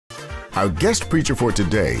Our guest preacher for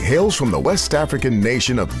today hails from the West African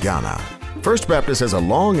nation of Ghana. First Baptist has a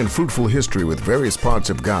long and fruitful history with various parts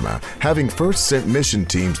of Ghana, having first sent mission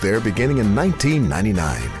teams there beginning in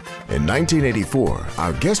 1999. In 1984,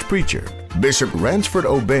 our guest preacher, Bishop Ransford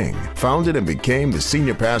Obeng, founded and became the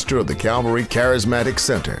senior pastor of the Calvary Charismatic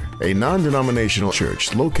Center, a non-denominational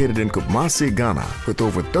church located in Kumasi, Ghana, with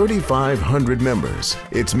over 3,500 members.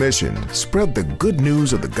 Its mission: spread the good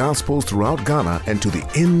news of the gospel throughout Ghana and to the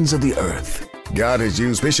ends of the earth. God has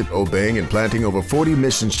used Bishop Obeng in planting over 40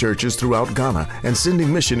 mission churches throughout Ghana and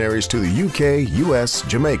sending missionaries to the UK, US,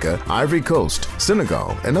 Jamaica, Ivory Coast,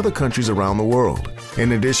 Senegal, and other countries around the world.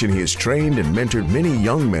 In addition, he has trained and mentored many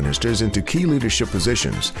young ministers into key leadership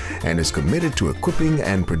positions and is committed to equipping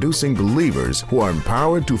and producing believers who are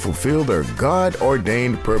empowered to fulfill their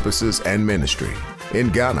God-ordained purposes and ministry. In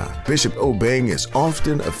Ghana, Bishop Obeng is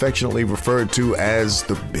often affectionately referred to as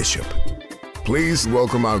the Bishop. Please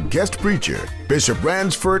welcome our guest preacher, Bishop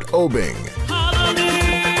Ransford Obeng.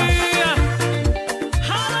 Hallelujah.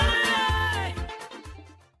 Hallelujah.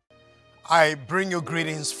 I bring you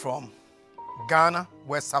greetings from Ghana,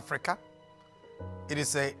 West Africa. It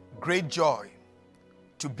is a great joy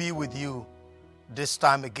to be with you this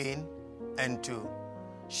time again and to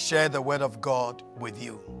share the word of God with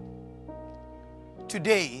you.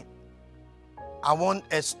 Today, I want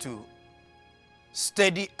us to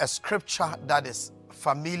study a scripture that is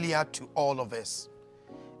familiar to all of us.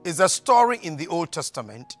 It's a story in the Old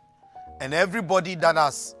Testament, and everybody that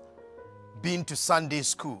has been to Sunday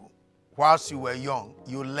school whilst you were young,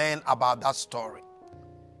 you learn about that story.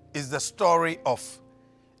 It's the story of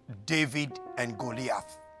David and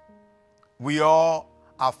Goliath. We all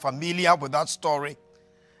are familiar with that story,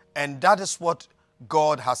 and that is what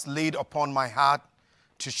God has laid upon my heart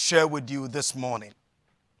to share with you this morning.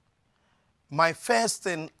 My first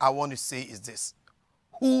thing I want to say is this: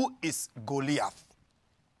 who is Goliath?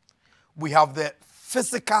 We have the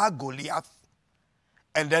physical Goliath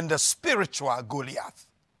and then the spiritual Goliath.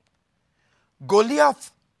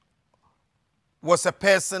 Goliath was a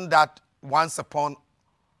person that once upon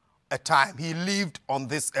a time, he lived on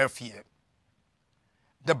this earth here.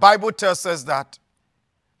 The Bible tells us that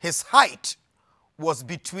his height was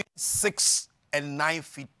between 6 and 9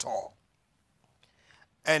 feet tall.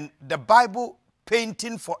 And the Bible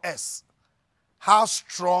painting for us how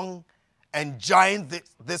strong and giant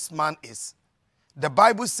this man is. The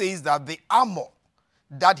Bible says that the armor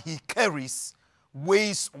that he carries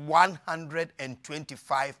weighs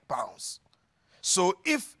 125 pounds. So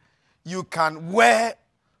if you can wear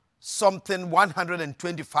something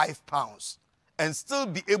 125 pounds and still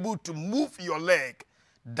be able to move your leg,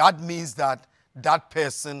 that means that that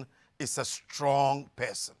person is a strong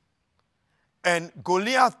person. And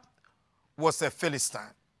Goliath was a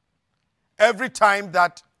Philistine. Every time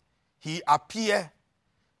that he appeared,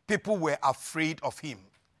 people were afraid of him.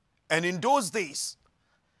 And in those days,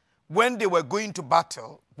 when they were going to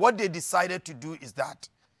battle, what they decided to do is that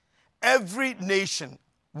every nation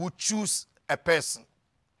would choose a person,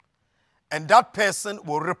 and that person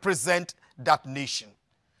will represent that nation.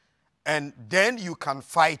 And then you can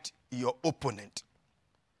fight your opponent.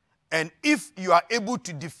 And if you are able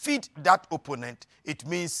to defeat that opponent, it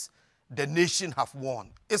means the nation have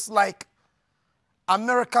won. It's like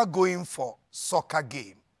America going for soccer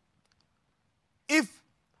game. If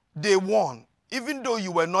they won, even though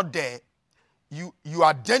you were not there, you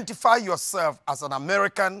identify yourself as an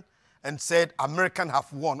American and said, American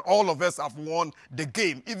have won. All of us have won the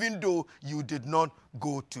game, even though you did not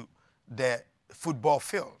go to the football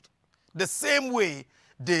field. The same way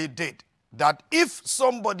they did. That if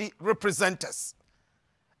somebody represents us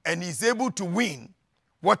and is able to win,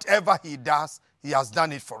 whatever he does, he has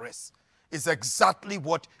done it for us. It's exactly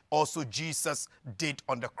what also Jesus did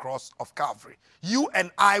on the cross of Calvary. You and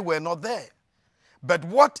I were not there. But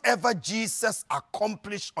whatever Jesus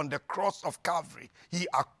accomplished on the cross of Calvary, he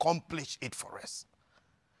accomplished it for us.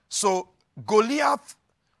 So Goliath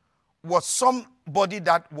was somebody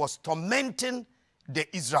that was tormenting the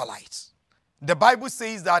Israelites. The Bible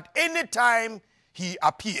says that anytime he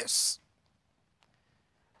appears,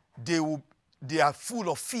 they are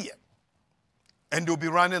full of fear and they'll be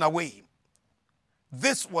running away.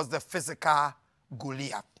 This was the physical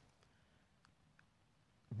Goliath.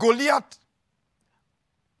 Goliath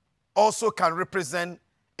also can represent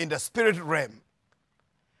in the spirit realm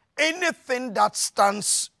anything that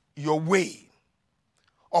stands your way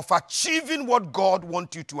of achieving what God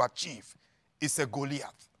wants you to achieve is a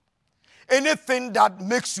Goliath. Anything that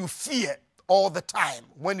makes you fear all the time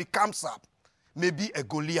when it comes up may be a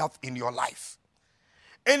Goliath in your life.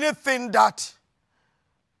 Anything that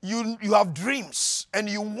You have dreams and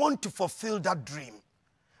you want to fulfill that dream.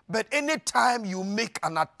 But anytime you make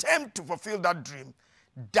an attempt to fulfill that dream,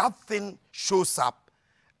 that thing shows up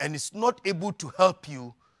and it's not able to help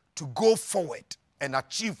you to go forward and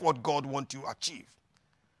achieve what God wants you to achieve.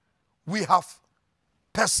 We have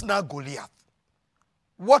personal Goliath.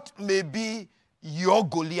 What may be your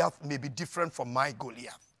Goliath may be different from my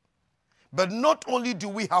Goliath. But not only do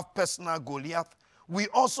we have personal Goliath, we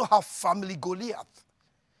also have family Goliath.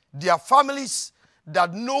 There are families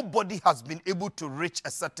that nobody has been able to reach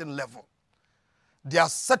a certain level. There are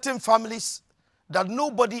certain families that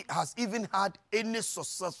nobody has even had any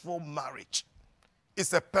successful marriage.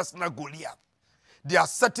 It's a personal Goliath. There are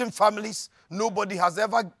certain families nobody has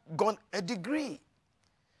ever gone a degree.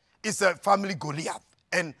 It's a family Goliath.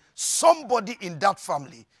 And somebody in that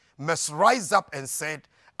family must rise up and said,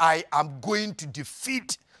 I am going to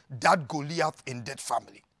defeat that Goliath in that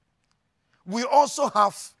family. We also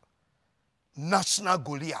have national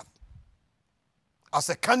Goliath. As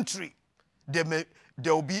a country, there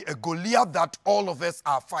will be a Goliath that all of us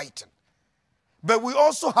are fighting. But we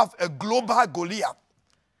also have a global Goliath.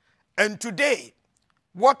 And today,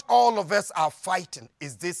 what all of us are fighting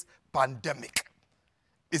is this pandemic.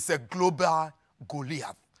 It's a global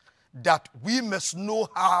Goliath that we must know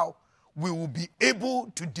how we will be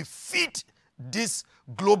able to defeat this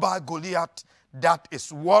global Goliath that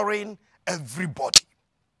is worrying everybody.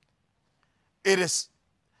 It is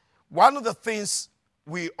one of the things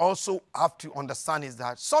we also have to understand is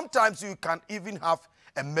that sometimes you can even have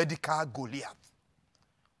a medical Goliath.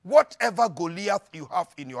 Whatever Goliath you have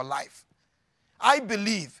in your life, I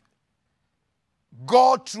believe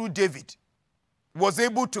God through David was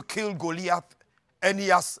able to kill Goliath, and he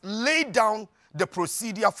has laid down the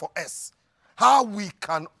procedure for us, how we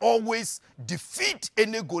can always defeat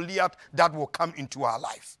any Goliath that will come into our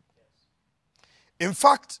life. In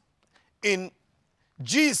fact,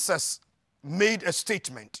 Jesus made a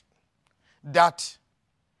statement that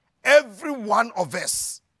every one of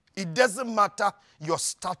us, it doesn't matter your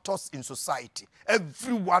status in society,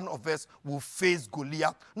 every one of us will face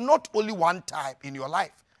Goliath, not only one time in your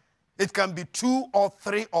life. It can be 2 or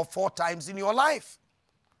 3 or 4 times in your life.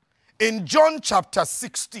 In John chapter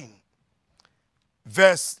 16,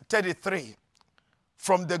 verse 33,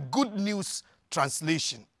 from the Good News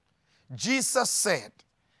translation, Jesus said,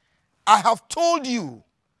 I have told you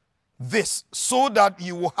this so that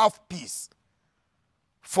you will have peace.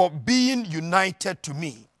 For being united to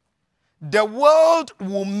me, the world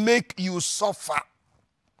will make you suffer.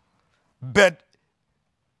 But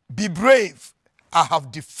be brave, I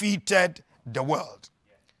have defeated the world.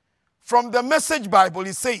 From the Message Bible,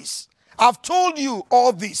 it says, I've told you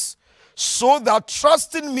all this so that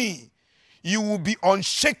trusting me, you will be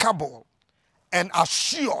unshakable and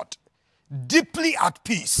assured, deeply at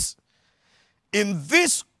peace. In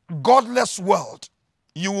this godless world,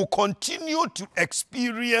 you will continue to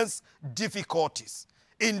experience difficulties.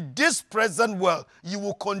 In this present world, you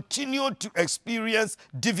will continue to experience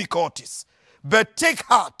difficulties. But take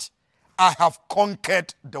heart, I have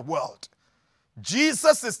conquered the world.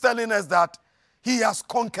 Jesus is telling us that he has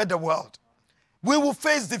conquered the world. We will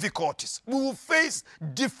face difficulties. We will face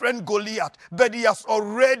different Goliath, but he has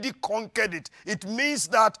already conquered it. It means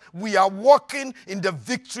that we are walking in the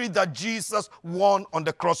victory that Jesus won on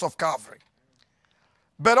the cross of Calvary.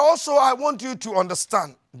 But also I want you to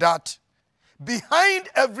understand that behind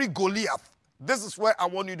every Goliath, this is where I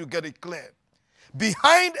want you to get it clear.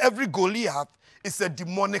 Behind every Goliath is a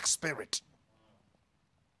demonic spirit.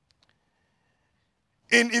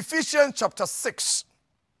 In Ephesians chapter 6,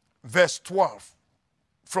 verse 12,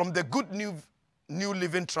 from the Good New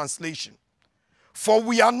Living Translation, for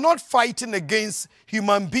we are not fighting against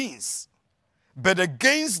human beings, but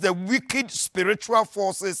against the wicked spiritual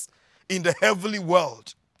forces in the heavenly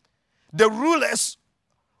world, the rulers,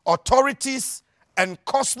 authorities, and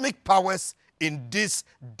cosmic powers in this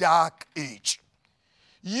dark age.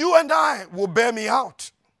 You and I will bear me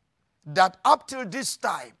out that up till this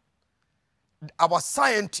time, our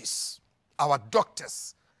scientists, our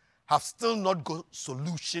doctors, have still not got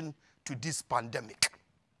solution to this pandemic.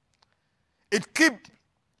 It keeps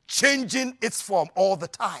changing its form all the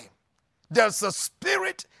time. There's a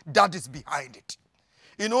spirit that is behind it.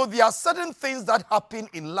 You know, there are certain things that happen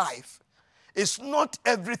in life. It's not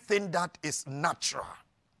everything that is natural.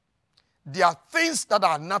 There are things that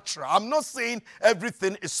are natural. I'm not saying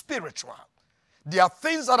everything is spiritual. There are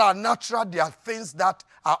things that are natural. There are things that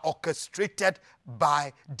are orchestrated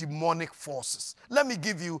by demonic forces. Let me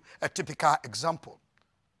give you a typical example.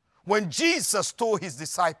 When Jesus told his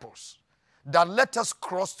disciples that let us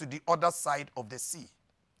cross to the other side of the sea,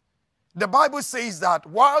 The Bible says that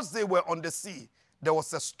whilst they were on the sea, there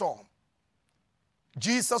was a storm.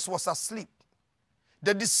 Jesus was asleep.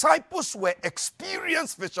 The disciples were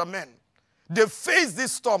experienced fishermen. They faced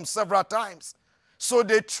this storm several times. So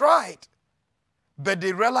they tried, but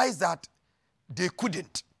they realized that they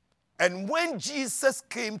couldn't. And when Jesus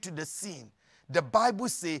came to the scene, the Bible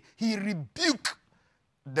says he rebuked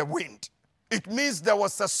the wind. It means there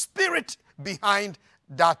was a spirit behind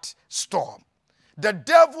that storm. The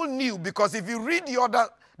devil knew, because if you read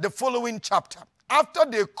the following chapter, after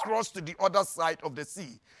they crossed to the other side of the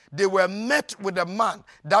sea, they were met with a man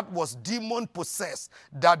that was demon possessed,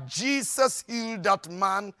 that Jesus healed that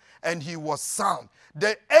man and he was sound.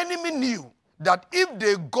 The enemy knew that if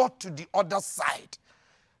they got to the other side,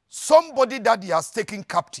 somebody that he has taken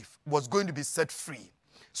captive was going to be set free.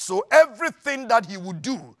 So everything that he would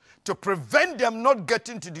do to prevent them not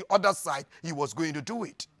getting to the other side, he was going to do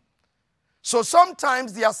it. So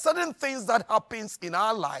sometimes there are certain things that happens in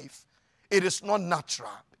our life. It is not natural.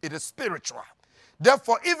 It is spiritual.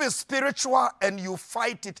 Therefore, if it's spiritual and you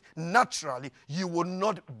fight it naturally, you will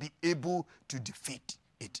not be able to defeat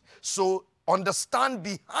it. So understand,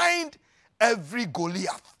 behind every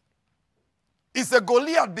Goliath is a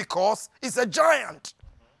Goliath because it's a giant.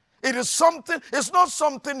 It is something, it's not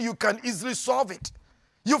something you can easily solve it.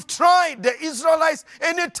 You've tried. The Israelites,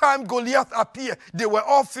 anytime Goliath appeared, they were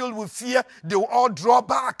all filled with fear. They will all draw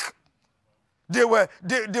back. They were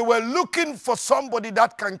looking for somebody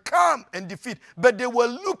that can come and defeat. But they were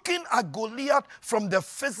looking at Goliath from the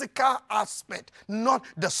physical aspect, not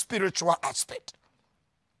the spiritual aspect.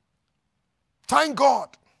 Thank God.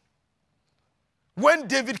 When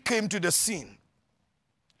David came to the scene,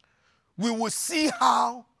 we will see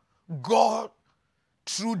how God,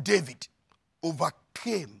 through David,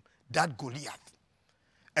 overcame that Goliath.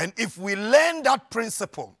 And if we learn that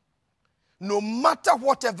principle, no matter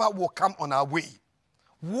whatever will come on our way,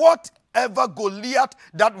 whatever Goliath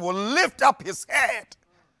that will lift up his head,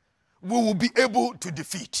 we will be able to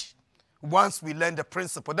defeat once we learn the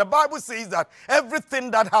principle. The Bible says that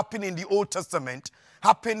everything that happened in the Old Testament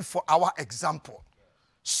happened for our example,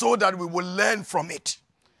 so that we will learn from it.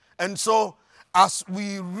 And so, as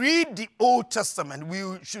we read the Old Testament, we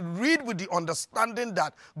should read with the understanding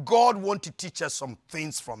that God wants to teach us some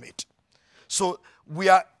things from it. So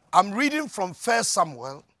I'm reading from 1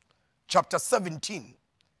 Samuel chapter 17.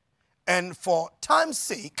 And for time's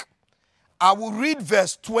sake, I will read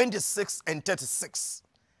verse 26 and 36.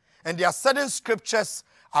 And there are certain scriptures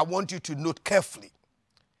I want you to note carefully.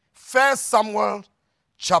 1 Samuel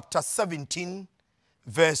chapter 17,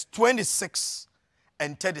 verse 26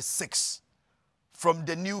 and 36. From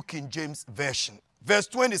the New King James Version. Verse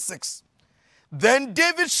 26. Then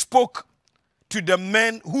David spoke to the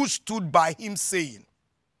men who stood by him, saying,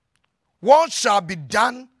 what shall be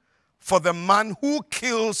done for the man who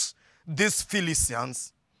kills these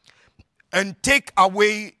Philistines and take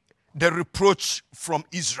away the reproach from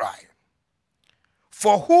Israel?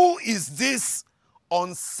 For who is this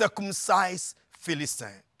uncircumcised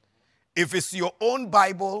Philistine? If it's your own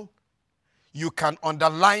Bible, you can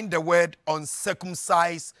underline the word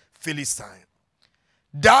uncircumcised Philistine.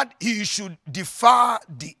 That he should defy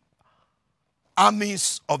the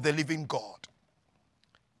armies of the living God.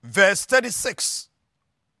 Verse 36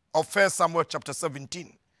 of 1 Samuel chapter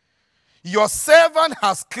 17. Your servant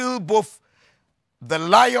has killed both the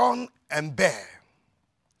lion and bear.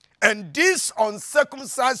 And this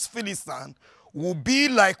uncircumcised Philistine will be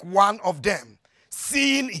like one of them,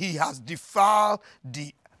 seeing he has defiled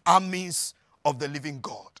the armies of the living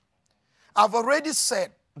God. I've already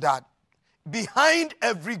said that behind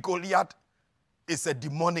every Goliath is a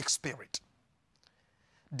demonic spirit.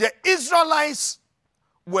 The Israelites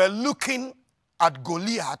were looking at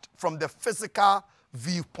Goliath from the physical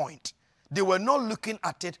viewpoint. They were not looking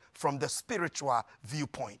at it from the spiritual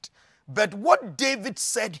viewpoint. But what David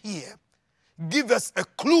said here gives us a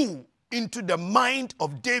clue into the mind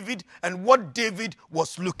of David and what David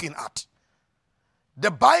was looking at.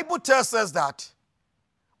 The Bible tells us that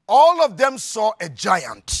all of them saw a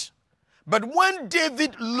giant. But when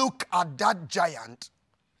David looked at that giant,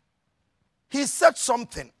 he said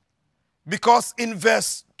something. Because in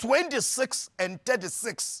verse 26 and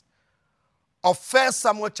 36 of 1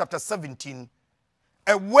 Samuel chapter 17,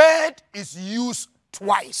 a word is used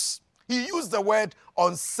twice. He used the word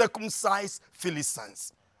uncircumcised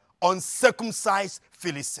Philistines. Uncircumcised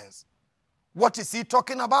Philistines. What is he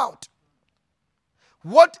talking about?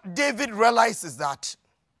 What David realized is that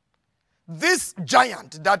this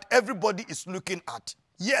giant that everybody is looking at,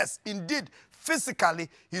 yes, indeed, physically,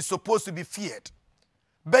 he's supposed to be feared.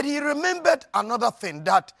 But he remembered another thing,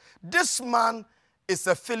 that this man is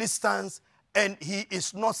a Philistine and he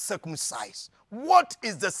is not circumcised. What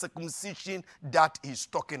is the circumcision that he's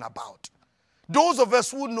talking about? Those of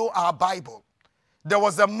us who know our Bible, there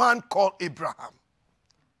was a man called Abraham.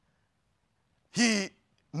 He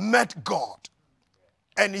met God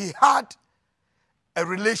and he had a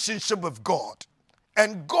relationship with God.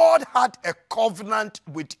 And God had a covenant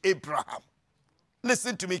with Abraham.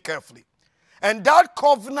 Listen to me carefully. And that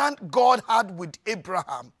covenant God had with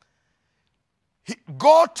Abraham,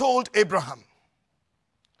 God told Abraham,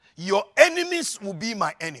 your enemies will be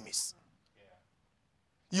my enemies.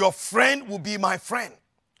 Your friend will be my friend.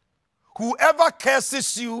 Whoever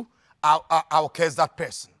curses you, I'll curse that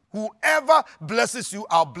person. Whoever blesses you,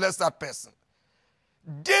 I'll bless that person.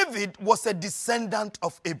 David was a descendant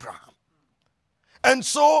of Abraham. And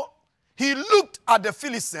so he looked at the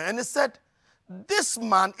Philistine and he said, this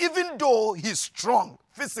man, even though he's strong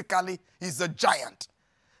physically, he's a giant,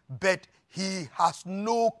 but he has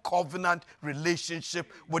no covenant relationship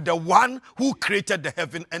with the one who created the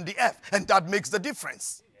heaven and the earth. And that makes the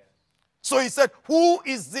difference. So he said, who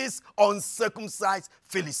is this uncircumcised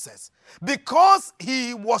Philistine? Because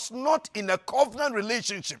he was not in a covenant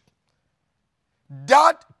relationship,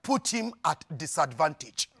 that put him at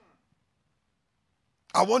disadvantage.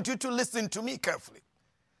 I want you to listen to me carefully.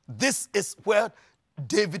 This is where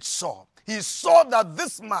David saw. He saw that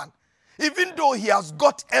this man, even though he has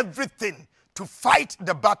got everything to fight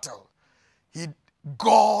the battle,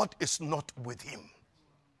 God is not with him.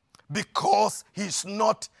 Because he's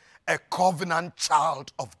not a covenant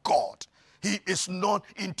child of God. He is not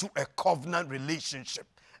into a covenant relationship.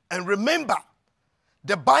 And remember,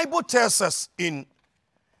 the Bible tells us in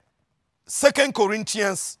 2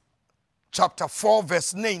 Corinthians chapter 4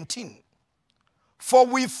 verse 19, for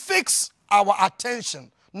we fix our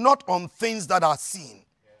attention not on things that are seen,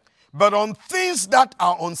 but on things that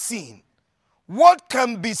are unseen. What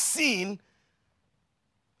can be seen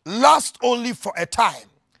lasts only for a time,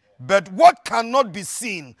 but what cannot be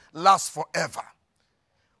seen lasts forever.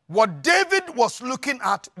 What David was looking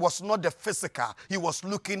at was not the physical. He was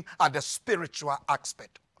looking at the spiritual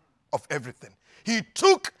aspect of everything. He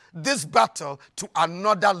took this battle to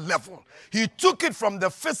another level. He took it from the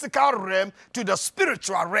physical realm to the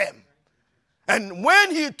spiritual realm. And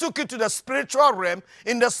when he took it to the spiritual realm,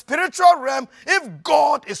 in the spiritual realm, if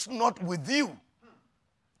God is not with you,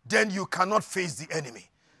 then you cannot face the enemy.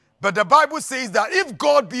 But the Bible says that if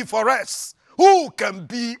God be for us, who can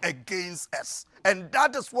be against us? And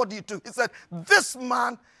that is what he took. He said, this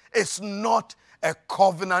man is not a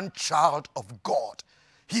covenant child of God.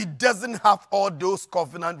 He doesn't have all those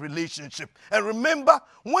covenant relationships. And remember,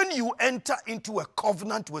 when you enter into a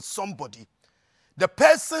covenant with somebody, the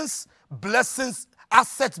person's blessings,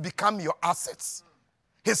 assets become your assets.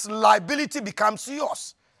 His liability becomes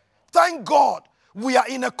yours. Thank God we are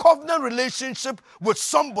in a covenant relationship with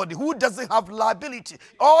somebody who doesn't have liability.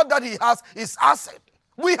 All that he has is asset.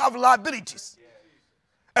 We have liabilities.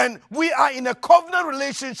 And we are in a covenant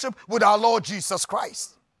relationship with our Lord Jesus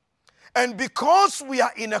Christ. And because we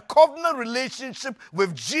are in a covenant relationship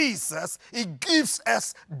with Jesus, it gives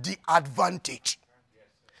us the advantage.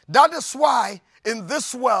 That is why in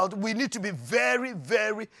this world we need to be very,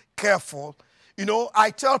 very careful. You know,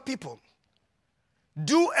 I tell people,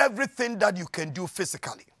 do everything that you can do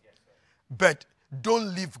physically, but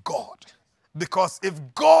don't leave God. Because if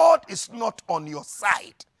God is not on your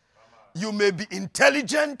side, you may be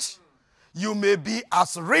intelligent, you may be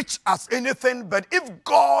as rich as anything, but if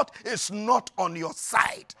God is not on your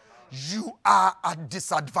side, you are at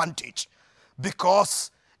disadvantage.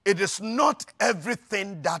 Because it is not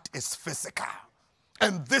everything that is physical.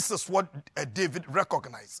 And this is what David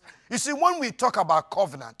recognized. You see, when we talk about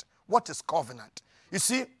covenant, what is covenant? You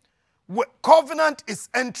see, covenant is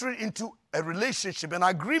entering into a relationship, an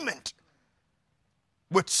agreement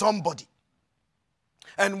with somebody.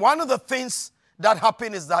 And one of the things that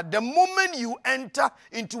happen is that the moment you enter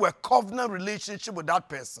into a covenant relationship with that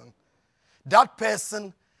person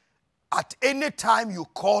at any time you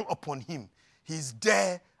call upon him, he's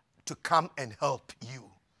there to come and help you.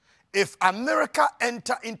 If America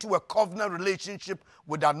enter into a covenant relationship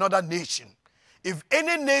with another nation, if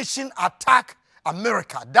any nation attack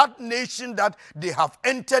America, that nation that they have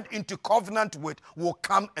entered into covenant with will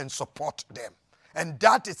come and support them. And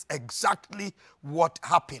that is exactly what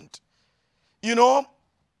happened. You know,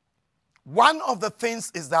 one of the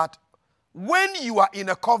things is that when you are in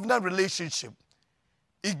a covenant relationship,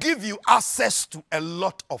 it gives you access to a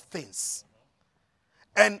lot of things.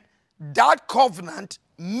 And that covenant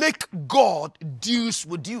make God deals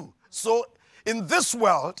with you. So in this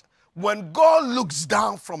world, when God looks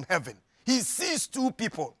down from heaven, he sees two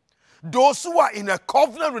people. those who are in a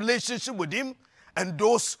covenant relationship with him and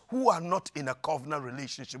those who are not in a covenant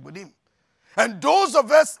relationship with him. And those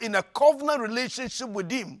of us in a covenant relationship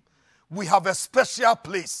with him, we have a special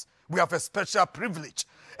place. We have a special privilege.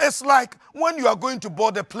 It's like when you are going to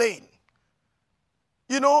board a plane.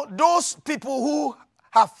 You know, those people who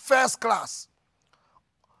have first class,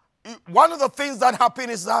 one of the things that happen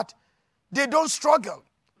is that they don't struggle.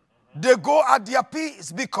 They go at their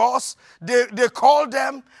pace because they call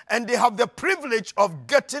them and they have the privilege of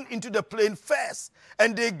getting into the plane first.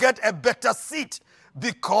 And they get a better seat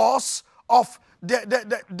because of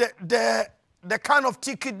the kind of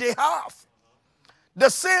ticket they have. The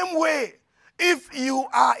same way, if you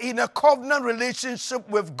are in a covenant relationship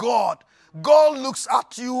with God, God looks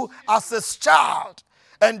at you as his child.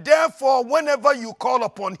 And therefore, whenever you call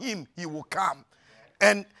upon him, he will come.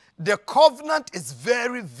 And the covenant is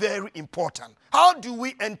very, very important. How do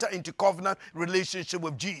we enter into covenant relationship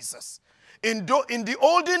with Jesus? In the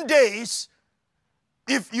olden days,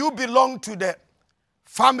 if you belong to the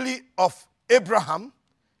family of Abraham,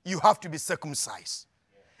 you have to be circumcised.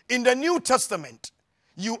 In the New Testament,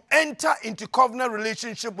 you enter into covenant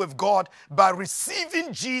relationship with God by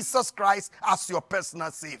receiving Jesus Christ as your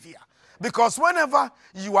personal Savior. Because whenever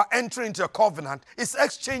you are entering into a covenant, it's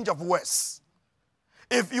exchange of words.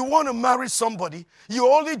 If you want to marry somebody, you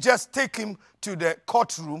only just take him to the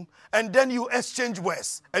courtroom and then you exchange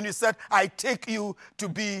words. And you said, I take you to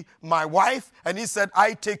be my wife. And he said,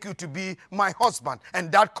 I take you to be my husband.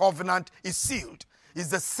 And that covenant is sealed. It's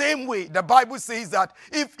the same way the Bible says that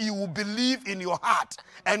if you will believe in your heart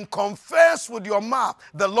and confess with your mouth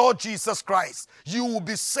the Lord Jesus Christ, you will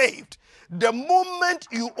be saved. The moment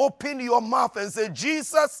you open your mouth and say,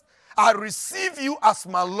 Jesus, I receive you as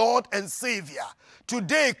my Lord and Savior.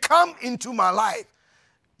 Today, come into my life.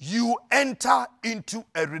 You enter into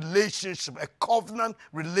a relationship, a covenant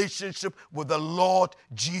relationship with the Lord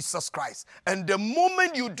Jesus Christ. And the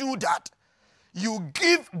moment you do that, you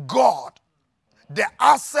give God the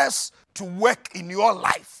access to work in your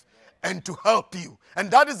life and to help you. And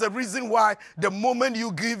that is the reason why the moment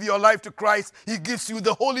you give your life to Christ, he gives you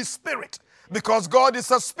the Holy Spirit. Because God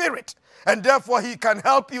is a spirit. And therefore he can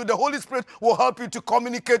help you. The Holy Spirit will help you to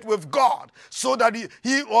communicate with God so that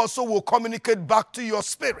he also will communicate back to your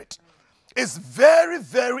spirit. It's very,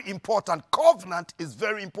 very important. Covenant is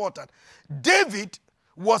very important. David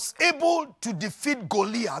was able to defeat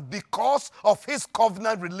Goliath because of his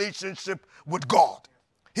covenant relationship with God.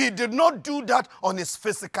 He did not do that on his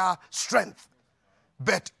physical strength,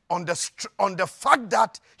 but on the fact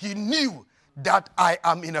that he knew that I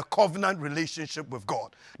am in a covenant relationship with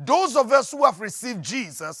God. Those of us who have received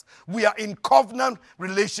Jesus, we are in covenant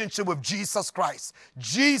relationship with Jesus Christ.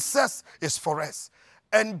 Jesus is for us.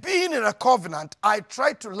 And being in a covenant, I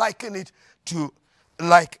try to liken it to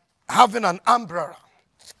like having an umbrella.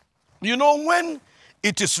 You know, when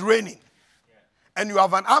it is raining and you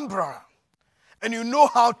have an umbrella and you know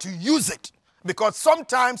how to use it, because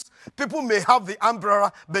sometimes people may have the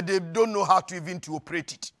umbrella, but they don't know how to even to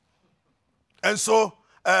operate it. And so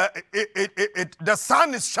the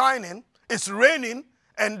sun is shining, it's raining,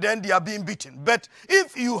 and then they are being beaten. But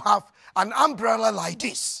if you have an umbrella like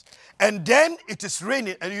this, and then it is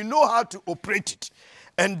raining, and you know how to operate it,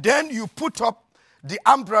 and then you put up the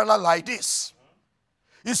umbrella like this,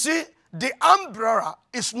 you see, the umbrella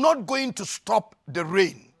is not going to stop the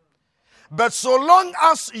rain. But so long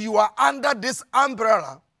as you are under this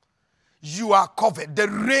umbrella, you are covered. The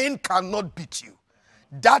rain cannot beat you.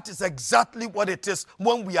 That is exactly what it is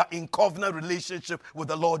when we are in covenant relationship with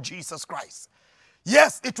the Lord Jesus Christ.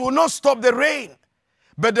 Yes, it will not stop the rain,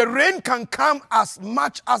 but the rain can come as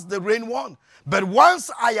much as the rain wants. But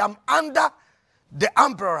once I am under the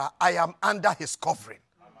umbrella, I am under his covering.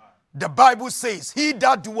 The Bible says, he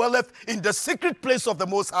that dwelleth in the secret place of the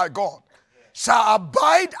Most High God shall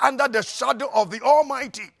abide under the shadow of the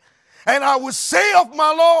Almighty. And I will say of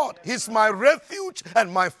my Lord, he's my refuge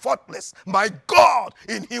and my fortress. My God,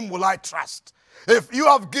 in him will I trust. If you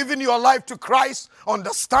have given your life to Christ,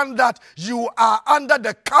 understand that you are under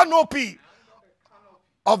the canopy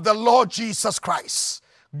of the Lord Jesus Christ.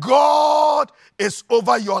 God is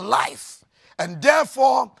over your life. And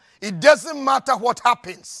therefore, it doesn't matter what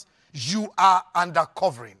happens. You are under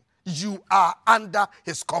covering. You are under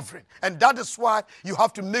his covering. And that is why you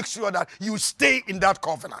have to make sure that you stay in that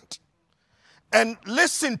covenant. And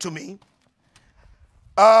listen to me.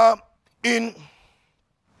 In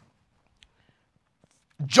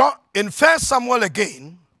 1 Samuel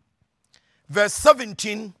again, verse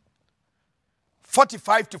 17,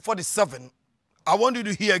 45 to 47, I want you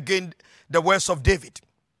to hear again the words of David.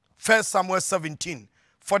 1 Samuel 17,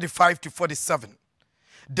 45 to 47.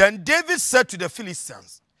 Then David said to the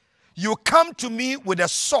Philistines, you come to me with a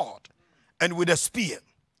sword and with a spear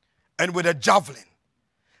and with a javelin,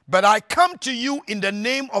 but I come to you in the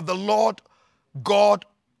name of the Lord God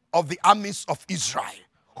of the armies of Israel,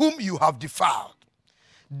 whom you have defiled.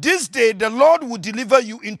 This day the Lord will deliver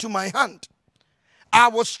you into my hand. I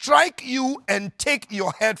will strike you and take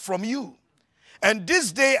your head from you. And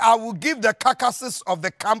this day I will give the carcasses of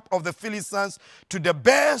the camp of the Philistines to the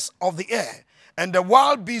bears of the air and the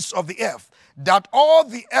wild beasts of the earth, that all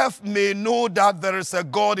the earth may know that there is a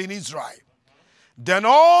God in Israel. Then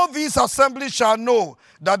all these assemblies shall know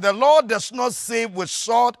that the Lord does not save with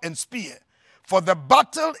sword and spear, for the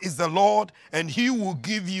battle is the Lord, and he will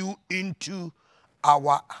give you into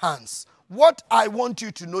our hands. What I want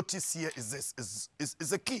you to notice here is this,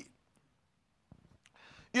 is a key.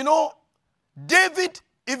 You know, David,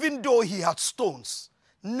 even though he had stones,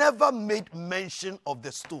 never made mention of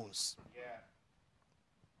the stones.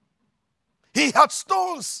 He had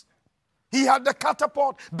stones. He had the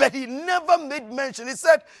catapult, but he never made mention. He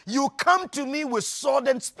said, you come to me with sword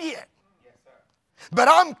and spear. But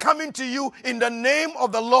I'm coming to you in the name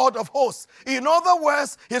of the Lord of hosts. In other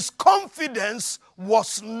words, his confidence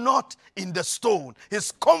was not in the stone.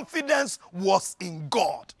 His confidence was in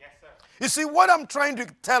God. You see, what I'm trying to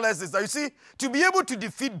tell us is that, you see, to be able to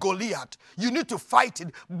defeat Goliath, you need to fight it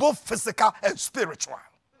both physical and spiritual.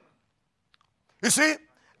 You see,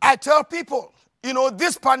 I tell people, you know,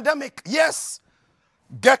 this pandemic, yes,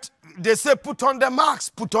 they say put on the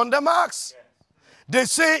mask, put on the mask. They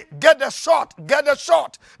say get a shot,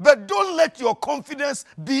 but don't let your confidence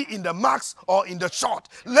be in the mask or in the shot.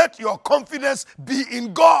 Let your confidence be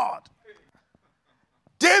in God.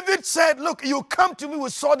 David said, look, you come to me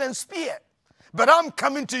with sword and spear, but I'm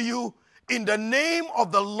coming to you in the name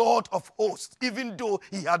of the Lord of hosts, even though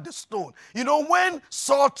he had the stone. You know, when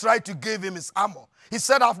Saul tried to give him his armor, he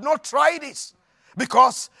said, I've not tried this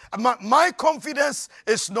because my confidence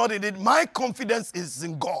is not in it. My confidence is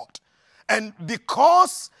in God. And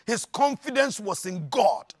because his confidence was in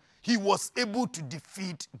God, he was able to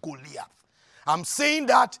defeat Goliath. I'm saying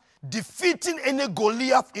that defeating any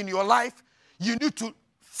Goliath in your life, you need to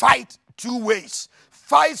fight two ways.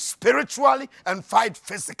 Fight spiritually and fight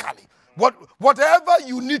physically. Whatever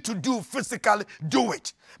you need to do physically, do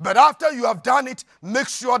it. But after you have done it, make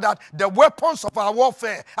sure that the weapons of our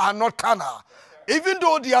warfare are not carnal. Even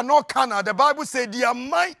though they are not carnal, the Bible says they are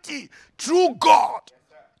mighty through God.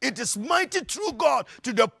 It is mighty through God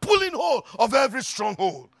to the pulling hold of every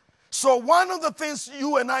stronghold. So one of the things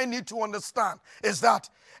you and I need to understand is that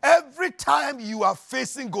every time you are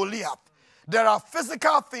facing Goliath, there are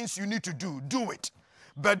physical things you need to do. Do it.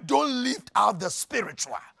 But don't leave out the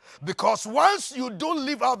spiritual. Because once you don't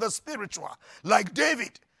leave out the spiritual, like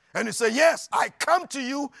David, and you say, yes, I come to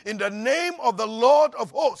you in the name of the Lord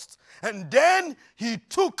of hosts. And then he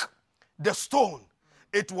took the stone.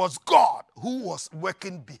 It was God who was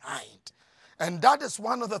working behind. And that is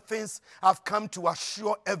one of the things I've come to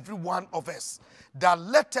assure every one of us, that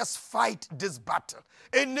let us fight this battle.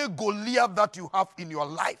 Any Goliath that you have in your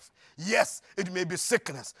life, yes, it may be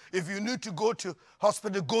sickness. If you need to go to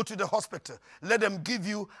hospital, go to the hospital. Let them give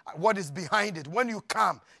you what is behind it. When you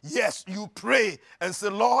come, yes, you pray and say,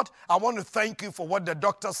 Lord, I want to thank you for what the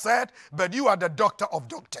doctor said, but you are the doctor of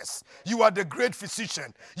doctors. You are the great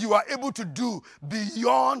physician. You are able to do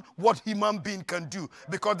beyond what human being can do,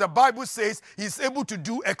 because the Bible says he's able to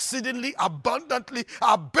do exceedingly abundantly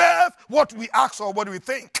above what we ask or what we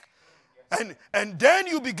think. And then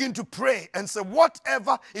you begin to pray and say,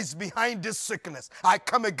 whatever is behind this sickness, I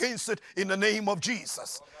come against it in the name of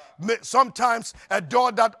Jesus. Sometimes a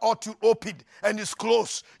door that ought to open and is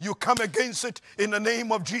closed, you come against it in the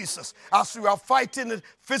name of Jesus. As you are fighting it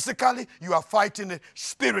physically, you are fighting it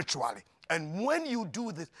spiritually. And when you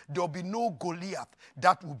do this, there will be no Goliath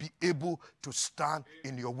that will be able to stand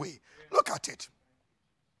in your way. Look at it.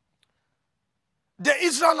 The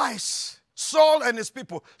Israelites, Saul and his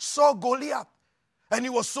people, saw Goliath, and he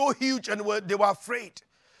was so huge and they were afraid.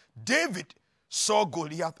 David saw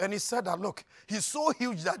Goliath and he said that, look, he's so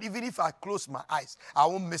huge that even if I close my eyes, I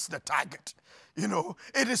won't miss the target. You know,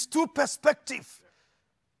 it is two perspectives.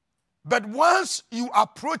 But once you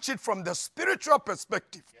approach it from the spiritual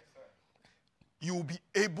perspective, you will be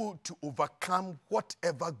able to overcome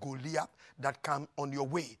whatever Goliath that comes on your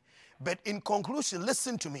way. But in conclusion,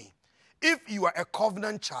 listen to me. If you are a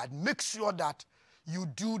covenant child, make sure that you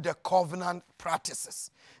do the covenant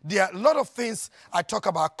practices. There are a lot of things I talk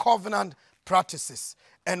about covenant practices.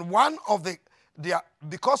 And one of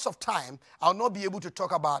because of time, I'll not be able to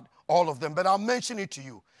talk about all of them, but I'll mention it to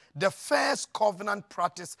you. The first covenant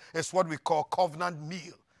practice is what we call covenant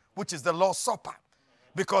meal, which is the Lord's Supper.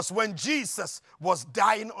 Because when Jesus was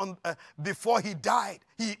dying before he died,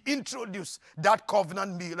 he introduced that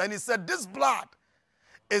covenant meal. And he said, this blood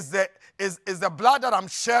is the blood that I'm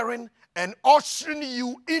sharing and ushering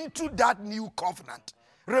you into that new covenant.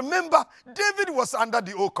 Remember, David was under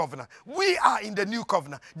the old covenant. We are in the new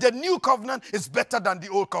covenant. The new covenant is better than the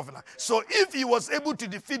old covenant. So if he was able to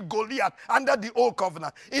defeat Goliath under the old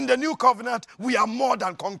covenant, in the new covenant, we are more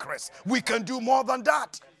than conquerors. We can do more than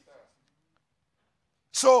that.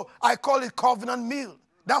 So I call it covenant meal.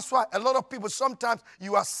 That's why a lot of people, sometimes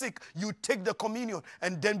you are sick, you take the communion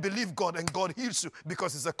and then believe God and God heals you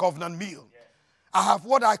because it's a covenant meal. I have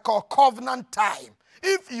what I call covenant time.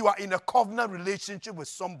 If you are in a covenant relationship with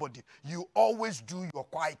somebody, you always do your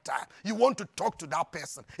quiet time. You want to talk to that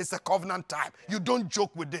person. It's a covenant time. You don't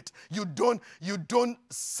joke with it. You don't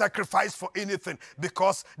sacrifice for anything,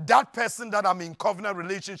 because that person that I'm in covenant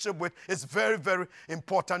relationship with is very, very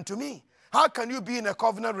important to me. How can you be in a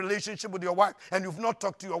covenant relationship with your wife and you've not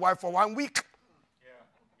talked to your wife for 1 week?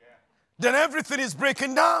 Then everything is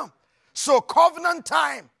breaking down. So covenant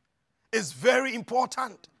time is very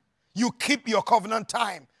important. You keep your covenant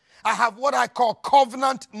time. I have what I call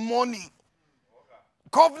covenant money.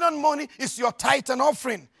 Covenant money is your tithe and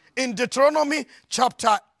offering. In Deuteronomy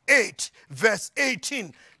chapter 8, verse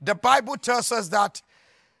 18, the Bible tells us that,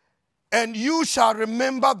 and you shall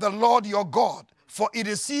remember the Lord your God, for it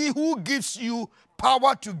is he who gives you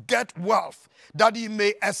power to get wealth, that he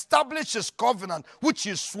may establish his covenant, which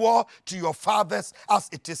he swore to your fathers as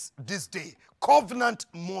it is this day. Covenant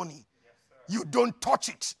money. You don't touch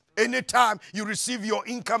it. Anytime you receive your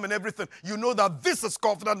income and everything, you know that this is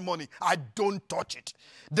covenant money. I don't touch it.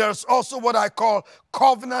 There's also what I call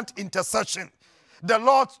covenant intercession. The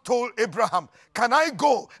Lord told Abraham, can I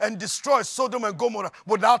go and destroy Sodom and Gomorrah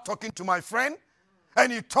without talking to my friend?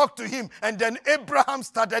 And he talked to him, and then Abraham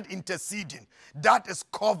started interceding. That is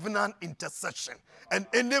covenant intercession. And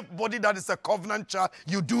anybody that is a covenant child,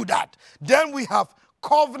 you do that. Then we have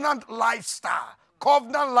covenant lifestyle.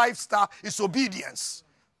 Covenant lifestyle is obedience.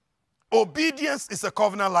 Obedience is a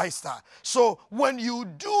covenant lifestyle. So when you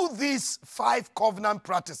do these 5 covenant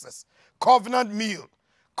practices, covenant meal,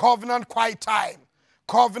 covenant quiet time,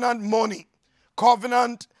 covenant money,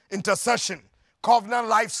 covenant intercession, covenant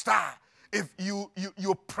lifestyle, if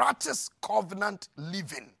you practice covenant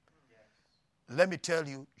living, let me tell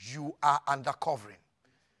you, you are under covering.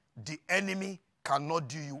 The enemy cannot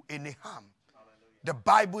do you any harm. The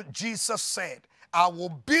Bible, Jesus said, I will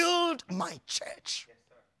build my church,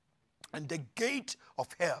 and the gate of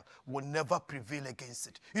hell will never prevail against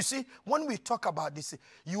it. You see, when we talk about this,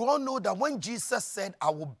 you all know that when Jesus said,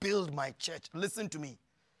 I will build my church, listen to me,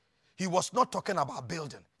 he was not talking about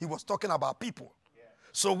building. He was talking about people.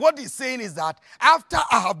 So what he's saying is that after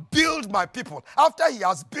I have built my people, after he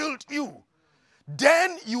has built you,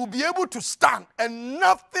 then you will be able to stand and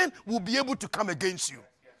nothing will be able to come against you.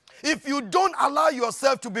 If you don't allow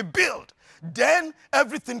yourself to be built, then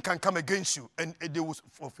everything can come against you and they will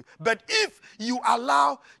fulfill. But if you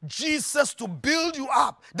allow Jesus to build you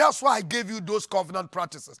up, that's why I gave you those covenant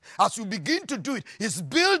practices. As you begin to do it, he's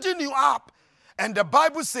building you up. And the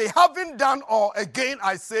Bible says, having done all, again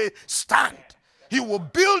I say, stand. He will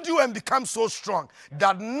build you and become so strong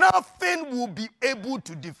that nothing will be able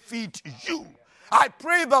to defeat you. I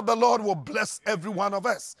pray that the Lord will bless every one of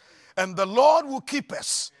us, and the Lord will keep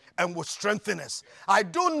us and will strengthen us. I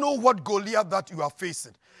don't know what Goliath that you are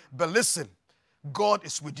facing, but listen, God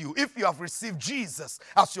is with you. If you have received Jesus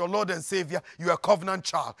as your Lord and Savior, you are a covenant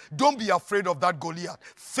child. Don't be afraid of that Goliath.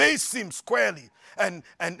 Face him squarely and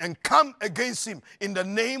come against him in the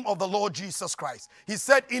name of the Lord Jesus Christ. He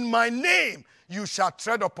said, in my name you shall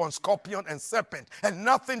tread upon scorpion and serpent, and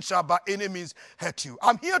nothing shall by any means hurt you.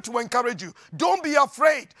 I'm here to encourage you. Don't be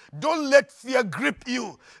afraid. Don't let fear grip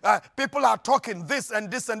you. People are talking this and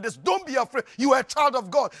this and this. Don't be afraid. You are a child of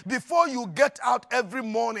God. Before you get out every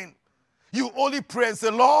morning, you only pray and say,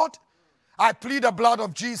 Lord, I plead the blood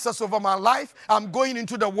of Jesus over my life. I'm going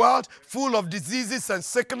into the world full of diseases and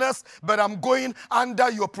sickness, but I'm going under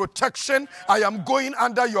your protection. I am going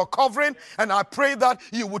under your covering, and I pray that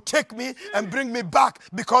you will take me and bring me back,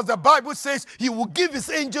 because the Bible says he will give his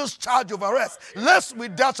angels charge over us, lest we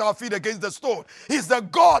dash our feet against the stone. He's the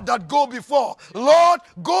God that go before. Lord,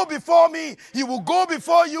 go before me. He will go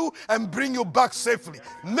before you and bring you back safely.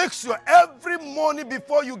 Make sure every morning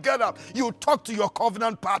before you get up, you talk to your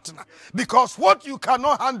covenant partner, because what you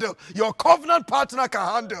cannot handle, your covenant partner can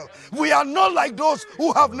handle. We are not like those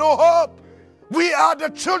who have no hope. We are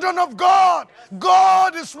the children of God.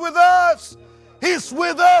 God is with us. He's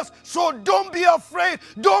with us. So don't be afraid.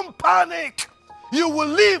 Don't panic. You will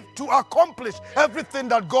live to accomplish everything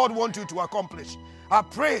that God wants you to accomplish. I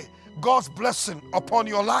pray God's blessing upon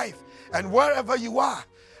your life. And wherever you are,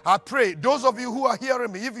 I pray, those of you who are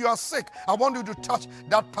hearing me, if you are sick, I want you to touch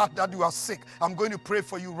that part that you are sick. I'm going to pray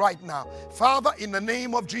for you right now. Father, in the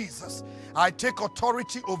name of Jesus, I take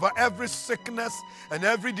authority over every sickness and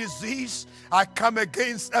every disease. I come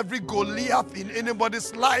against every Goliath in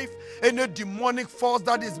anybody's life, any demonic force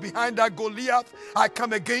that is behind that Goliath. I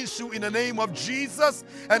come against you in the name of Jesus,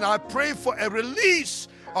 and I pray for a release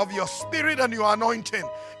of your spirit and your anointing.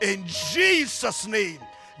 In Jesus' name,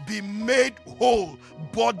 be made whole,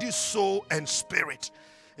 body, soul, and spirit.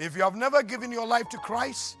 If you have never given your life to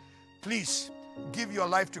Christ, please give your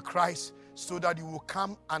life to Christ so that you will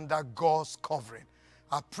come under God's covering.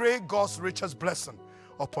 I pray God's richest blessing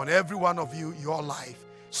upon every one of you, your life.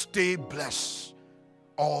 Stay blessed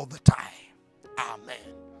all the time.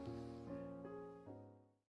 Amen.